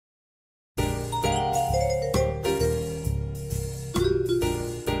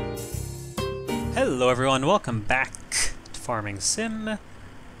Hello everyone, welcome back to Farming Sim.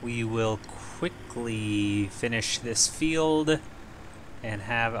 We will quickly finish this field and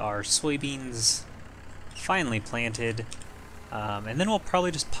have our soybeans finally planted. And then we'll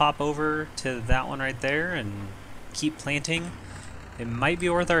probably just pop over to that one right there and keep planting. It might be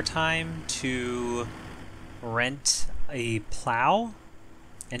worth our time to rent a plow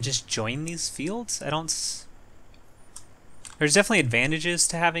and just join these fields. There's definitely advantages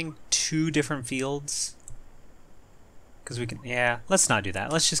to having two different fields. Because we can, let's not do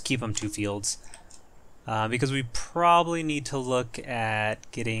that. Let's just keep them two fields. Because we probably need to look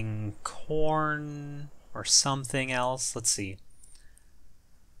at getting corn or something else. Let's see.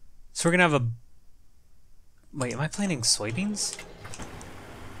 So we're going to have wait, am I planting soybeans?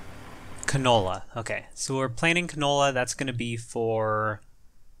 Canola. Okay, so we're planting canola. That's going to be for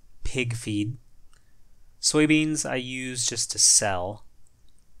pig feed. Soybeans I use just to sell.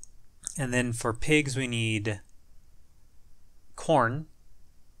 And then for pigs we need corn.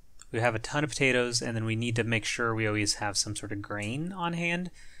 We have a ton of potatoes, and then we need to make sure we always have some sort of grain on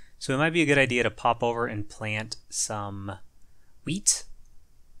hand. So it might be a good idea to pop over and plant some wheat.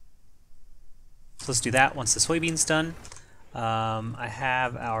 So let's do that once the soybean's done. I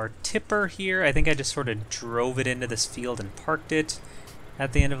have our tipper here. I think I just sort of drove it into this field and parked it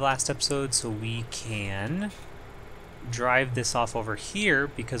at the end of last episode, so we can drive this off over here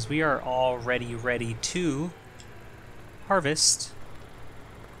because we are already ready to harvest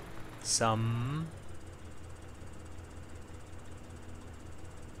some.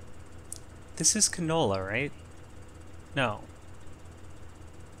 This is canola, right? No.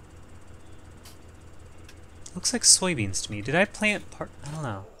 Looks like soybeans to me. Did I plant part? I don't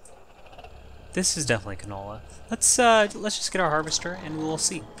know. This is definitely canola. Let's just get our harvester and we'll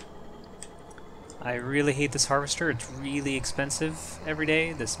see. I really hate this harvester. It's really expensive every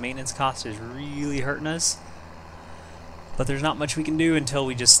day. This maintenance cost is really hurting us. But there's not much we can do until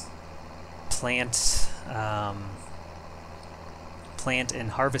we just plant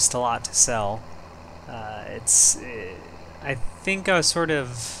and harvest a lot to sell. I think I was sort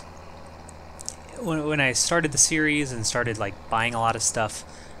of when I started the series and started like buying a lot of stuff,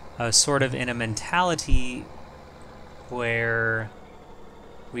 I was sort of in a mentality where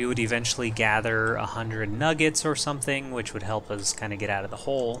we would eventually gather 100 nuggets or something, which would help us kind of get out of the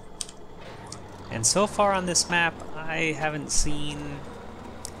hole. And so far on this map, I haven't seen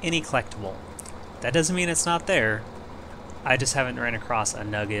any collectible. That doesn't mean it's not there. I just haven't ran across a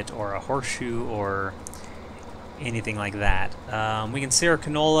nugget or a horseshoe or anything like that. We can see our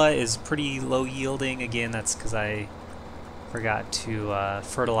canola is pretty low yielding. Again, that's because I forgot to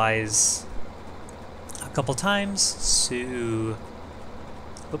fertilize a couple times. So,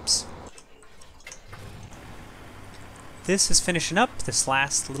 oops. This is finishing up this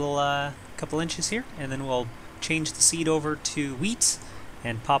last little couple inches here, and then we'll change the seed over to wheat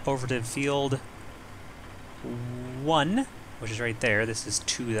and pop over to field 1, which is right there. This is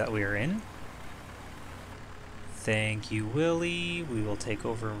 2 that we are in. Thank you, Willie. We will take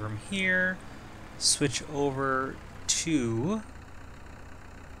over from here, switch over to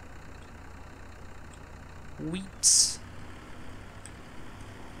wheat,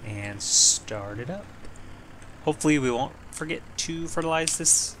 and start it up. Hopefully we won't forget to fertilize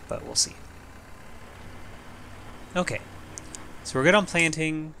this, but we'll see. Okay, so we're good on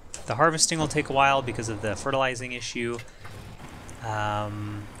planting. The harvesting will take a while because of the fertilizing issue.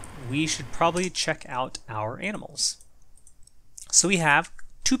 We should probably check out our animals. So we have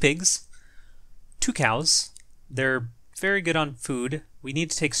 2 pigs, 2 cows. They're very good on food. We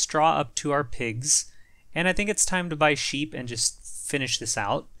need to take straw up to our pigs, and I think it's time to buy sheep and just finish this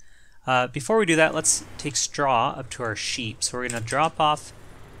out. Before we do that, let's take straw up to our sheep. So we're going to drop off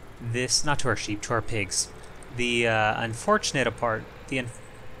this, not to our sheep, to our pigs. The unfortunate part,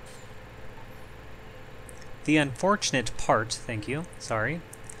 thank you, sorry,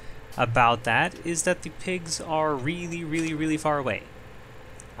 about that is that the pigs are really, really, really far away.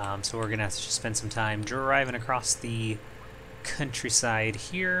 So we're going to have to spend some time driving across the countryside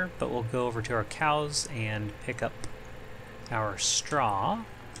here, but we'll go over to our cows and pick up our straw.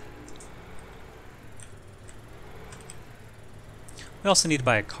 We also need to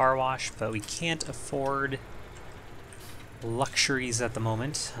buy a car wash, but we can't afford luxuries at the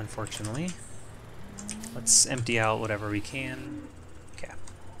moment, unfortunately. Let's empty out whatever we can. Okay.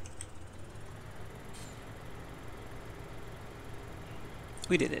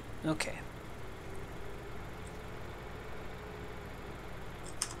 We did it. Okay.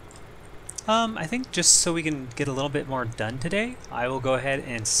 I think just so we can get a little bit more done today, I will go ahead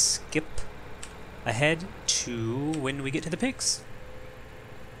and skip ahead to when we get to the pigs.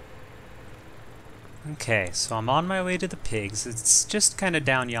 Okay, so I'm on my way to the pigs. It's just kind of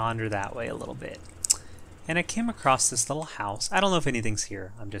down yonder that way a little bit. And I came across this little house. I don't know if anything's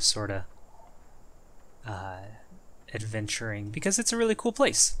here. I'm just sort of adventuring because it's a really cool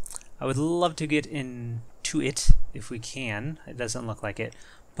place. I would love to get into it if we can. It doesn't look like it.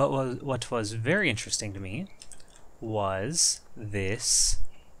 But what was very interesting to me was this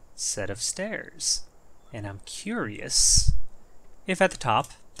set of stairs. And I'm curious if at the top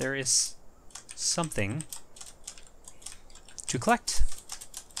there is something to collect.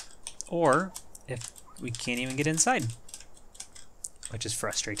 Or if we can't even get inside, which is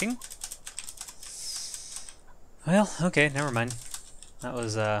frustrating. Well, okay, never mind. That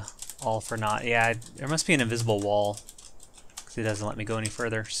was all for naught. Yeah, there must be an invisible wall because it doesn't let me go any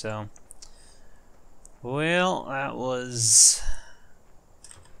further, so... Well, that was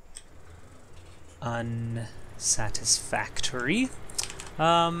unsatisfactory.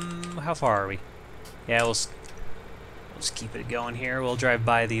 How far are we? Yeah, we'll just keep it going here. We'll drive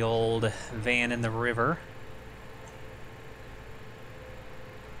by the old van in the river.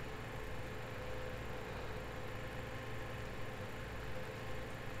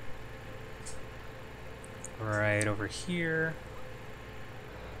 Right over here.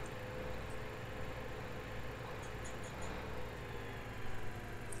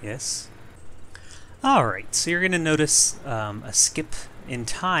 Yes. Alright, so you're going to notice a skip in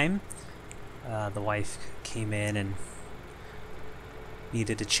time. The wife came in and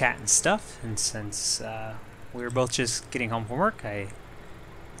needed to chat and stuff, and since we were both just getting home from work, I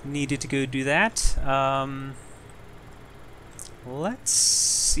needed to go do that. Let's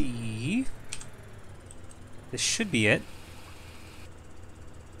see. This should be it.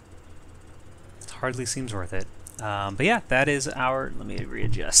 It hardly seems worth it. But yeah, that is our... Let me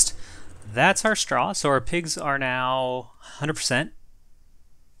readjust. That's our straw. So our pigs are now 100%,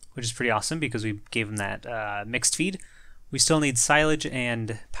 which is pretty awesome because we gave them that mixed feed. We still need silage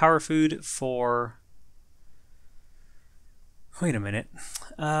and power food for... Wait a minute.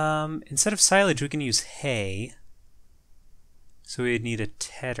 Instead of silage, we can use hay. So we'd need a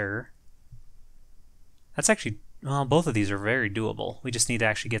tedder. That's actually... Well, both of these are very doable. We just need to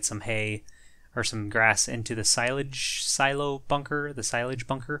actually get some hay or some grass into the silage bunker.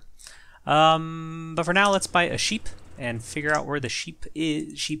 But for now, let's buy a sheep and figure out where the sheep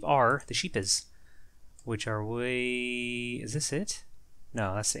is, which are way... Is this it?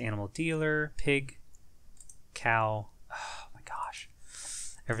 No, that's the animal dealer, pig, cow. Oh my gosh.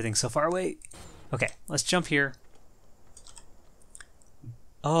 Everything's so far away. Okay, let's jump here.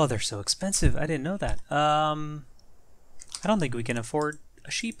 Oh, they're so expensive. I didn't know that. I don't think we can afford a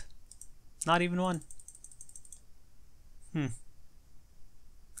sheep. Not even one.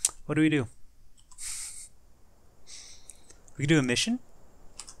 What do? We could do a mission?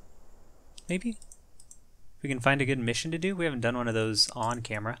 Maybe? We can find a good mission to do? We haven't done one of those on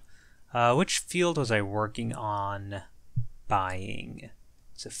camera. Which field was I working on buying?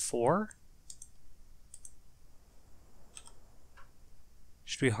 Is it 4?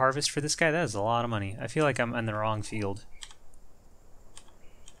 Should we harvest for this guy? That is a lot of money. I feel like I'm in the wrong field.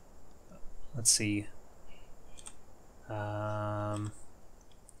 Let's see.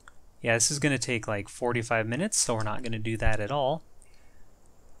 Yeah, this is going to take like 45 minutes, so we're not going to do that at all.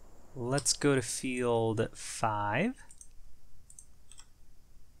 Let's go to field 5.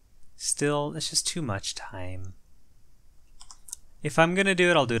 Still, it's just too much time. If I'm going to do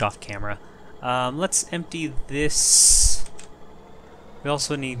it, I'll do it off camera. Let's empty this. We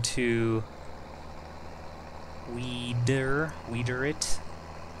also need to weeder it.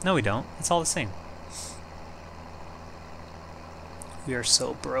 No, we don't. It's all the same. We are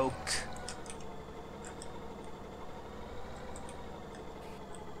so broke.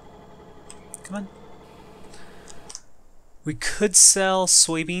 Come on. We could sell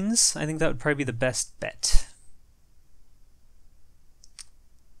soybeans. I think that would probably be the best bet.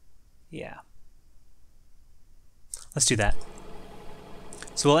 Yeah. Let's do that.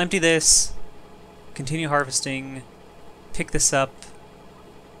 So we'll empty this, continue harvesting, pick this up,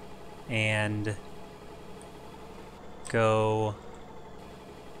 and go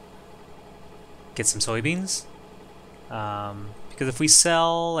get some soybeans. Because if we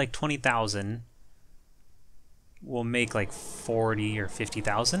sell like 20,000, we'll make like 40 or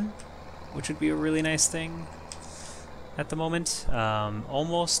 50,000, which would be a really nice thing at the moment.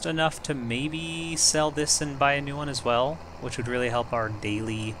 Almost enough to maybe sell this and buy a new one as well, which would really help our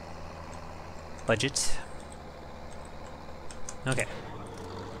daily budget. Okay.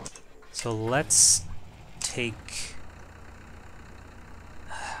 So let's take...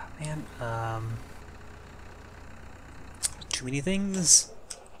 Man, too many things.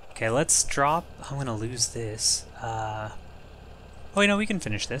 Okay, let's drop... I'm gonna lose this. Oh, wait, no, we can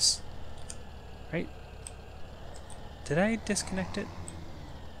finish this. Right? Did I disconnect it?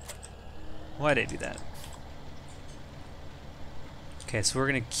 Why did I do that? Okay, so we're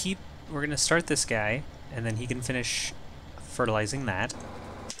gonna start this guy, and then he can finish fertilizing that.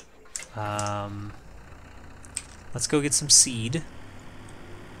 Let's go get some seed.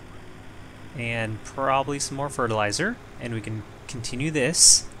 And probably some more fertilizer, and we can continue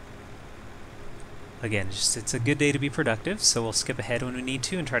this. Again, it's a good day to be productive, so we'll skip ahead when we need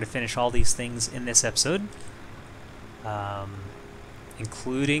to and try to finish all these things in this episode.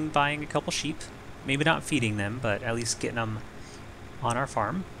 Including buying a couple sheep. Maybe not feeding them, but at least getting them on our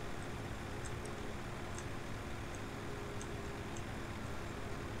farm.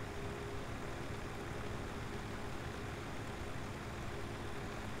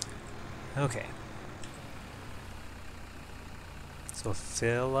 Okay. So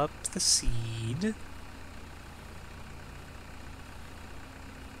fill up the seed.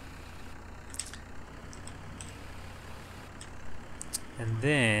 And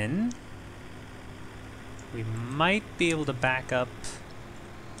then we might be able to back up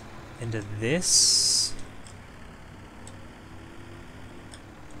into this.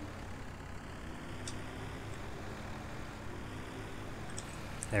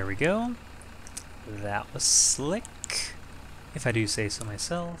 There we go. That was slick, if I do say so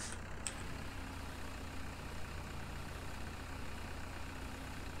myself.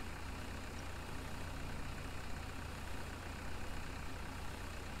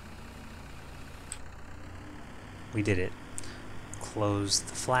 We did it. Close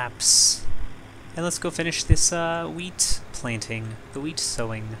the flaps. And let's go finish this wheat planting, the wheat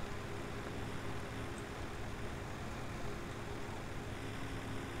sowing.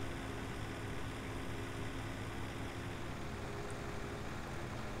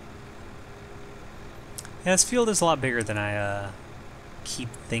 Yeah, this field is a lot bigger than I keep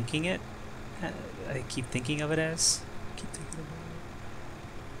thinking it. I keep thinking of it as.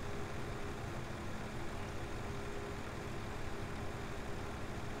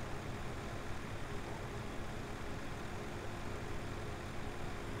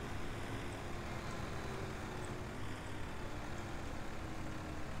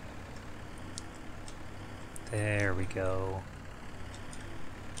 There we go.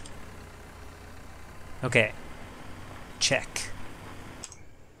 Okay. Check.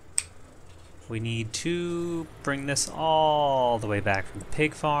 We need to bring this all the way back from the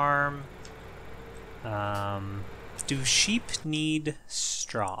pig farm. Do sheep need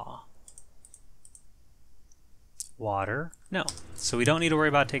straw? Water? No. So we don't need to worry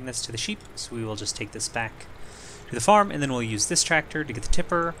about taking this to the sheep, so we will just take this back to the farm, and then we'll use this tractor to get the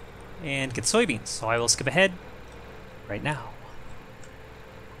tipper and get soybeans. So I will skip ahead right now.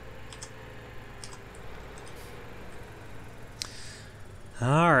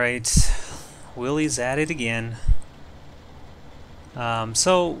 Alright, Willie's at it again.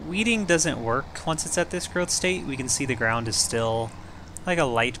 So weeding doesn't work once it's at this growth state. We can see the ground is still like a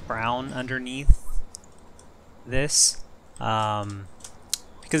light brown underneath this, because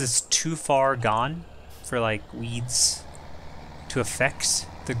it's too far gone for like weeds to affect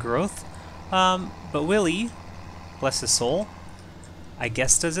the growth. But Willie, bless his soul, I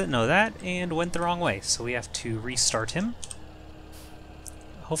guess doesn't know that and went the wrong way, so we have to restart him.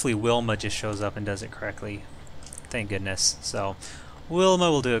 Hopefully Wilma just shows up and does it correctly. Thank goodness. So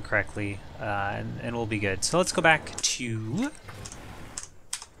Wilma will do it correctly, and we'll be good. So let's go back to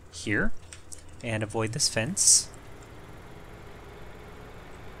here and avoid this fence.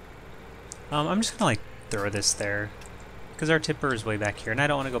 I'm just gonna like throw this there because our tipper is way back here, and I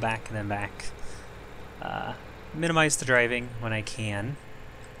don't want to go back and then back. Minimize the driving when I can.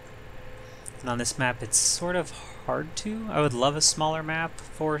 And on this map, it's sort of hard to. I would love a smaller map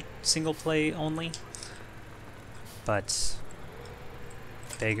for single play only, but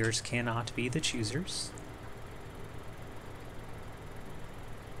beggars cannot be the choosers.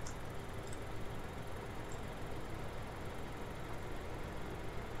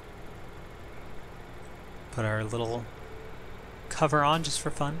 Put our little cover on just for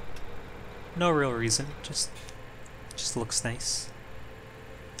fun. No real reason, just looks nice.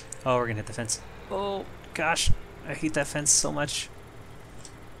 Oh, we're gonna hit the fence. Oh, gosh. I hate that fence so much.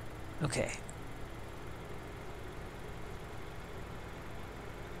 Okay.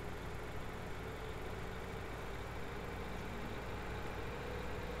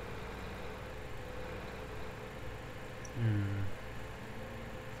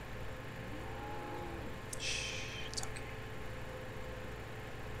 Shh, it's okay.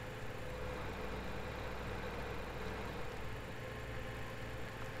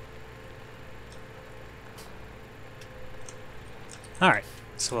 Alright,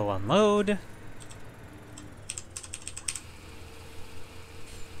 so we'll unload.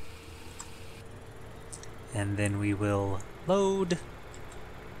 And then we will load.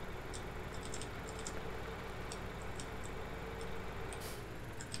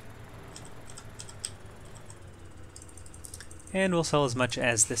 And we'll sell as much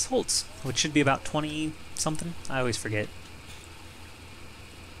as this holds, which should be about 20 something. I always forget.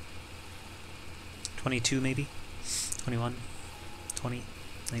 22 maybe? 21, 20,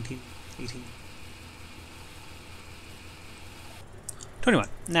 19, 18. 21.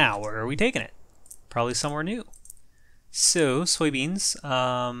 Now, where are we taking it? Probably somewhere new. So, soybeans.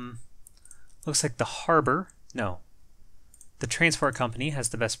 Looks like the harbor. No. The transport company has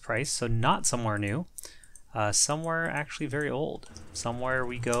the best price, so not somewhere new. Somewhere actually very old. Somewhere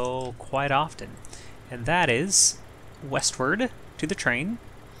we go quite often. And that is westward to the train.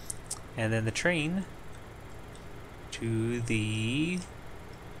 And then the train to the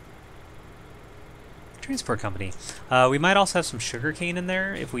transport company. We might also have some sugarcane in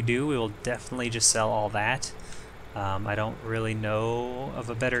there. If we do, we will definitely just sell all that. I don't really know of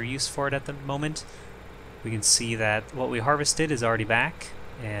a better use for it at the moment. We can see that what we harvested is already back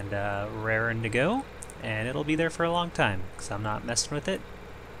and raring to go. And it'll be there for a long time, because I'm not messing with it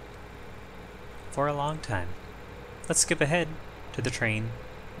for a long time. Let's skip ahead to the train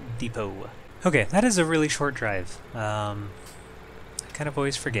depot. Okay, that is a really short drive. I kind of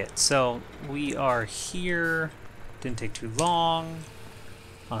always forget. So we are here. Didn't take too long.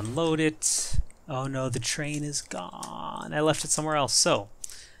 Unload it. Oh no, the train is gone. I left it somewhere else. So,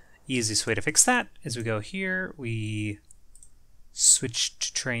 easiest way to fix that is we go here, we switch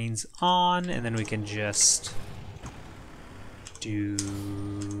to trains on, and then we can just do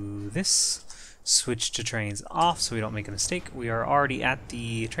this. Switch to trains off so we don't make a mistake. We are already at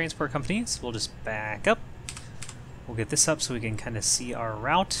the transport company, so we'll just back up. We'll get this up so we can kind of see our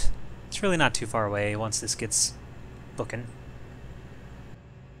route. It's really not too far away once this gets booking.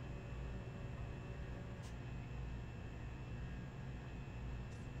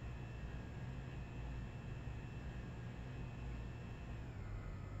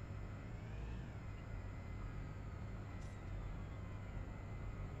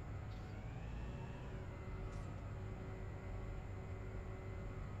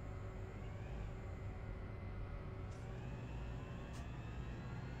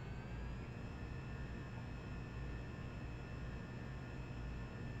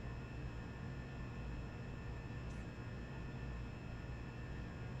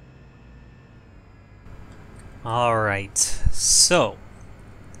 Alright, so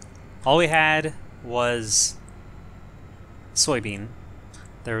all we had was soybean.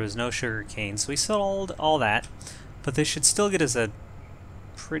 There was no sugar cane, so we sold all that, but they should still get us a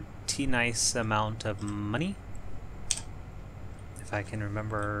pretty nice amount of money. If I can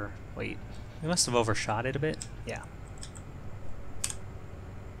remember. Wait, we must have overshot it a bit. Yeah.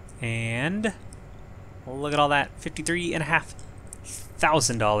 And look at all that,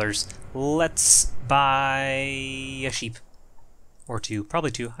 $53,500. Let's buy a sheep. Or two.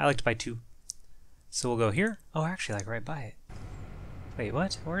 Probably two. I like to buy two. So we'll go here. Oh, actually, like right by it. Wait,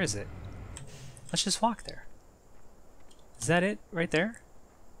 what? Where is it? Let's just walk there. Is that it? Right there?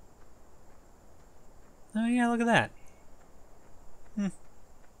 Oh yeah, look at that.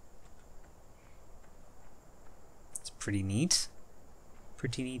 It's pretty neat.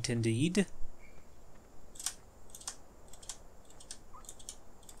 Pretty neat indeed.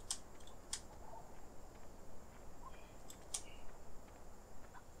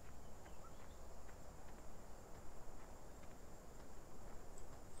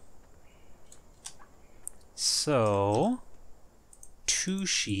 So, 2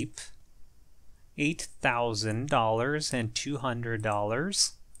 sheep, $8,000 and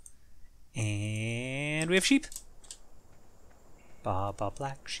 $200, and we have sheep. Baba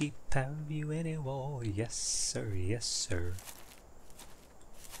black sheep, have you any wool? Yes sir, yes sir.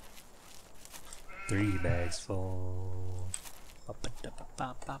 3 bags full.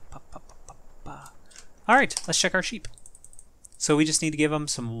 Alright, let's check our sheep. So we just need to give them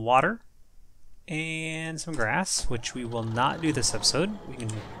some water and some grass, which we will not do this episode. We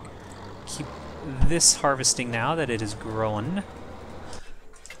can keep this harvesting now that it is growing.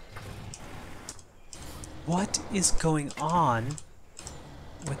 What is going on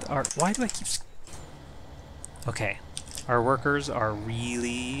with our... Why do I keep... Okay. Our workers are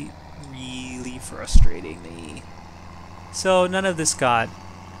really, really frustrating me. So none of this got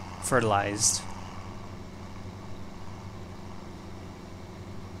fertilized.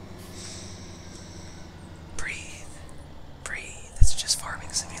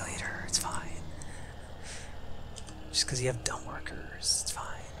 just because you have dumb workers. It's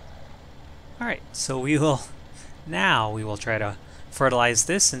fine. Alright, so we will try to fertilize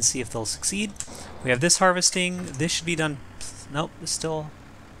this and see if they'll succeed. We have this harvesting. This should be done. Nope, this still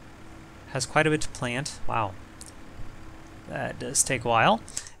has quite a bit to plant. Wow. That does take a while.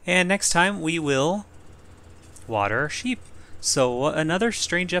 And next time we will water sheep. So another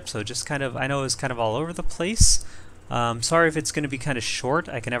strange episode, just kind of, I know it was kind of all over the place. Sorry if it's going to be kind of short.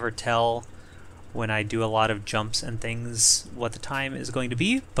 I can never tell when I do a lot of jumps and things what the time is going to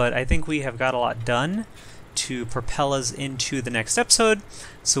be, but I think we have got a lot done to propel us into the next episode,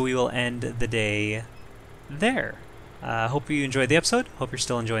 so we will end the day there. Hope you enjoyed the episode. Hope you're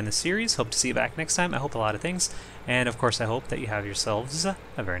still enjoying the series. Hope to see you back next time. I hope a lot of things. And of course, I hope that you have yourselves a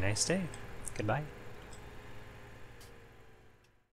very nice day. Goodbye.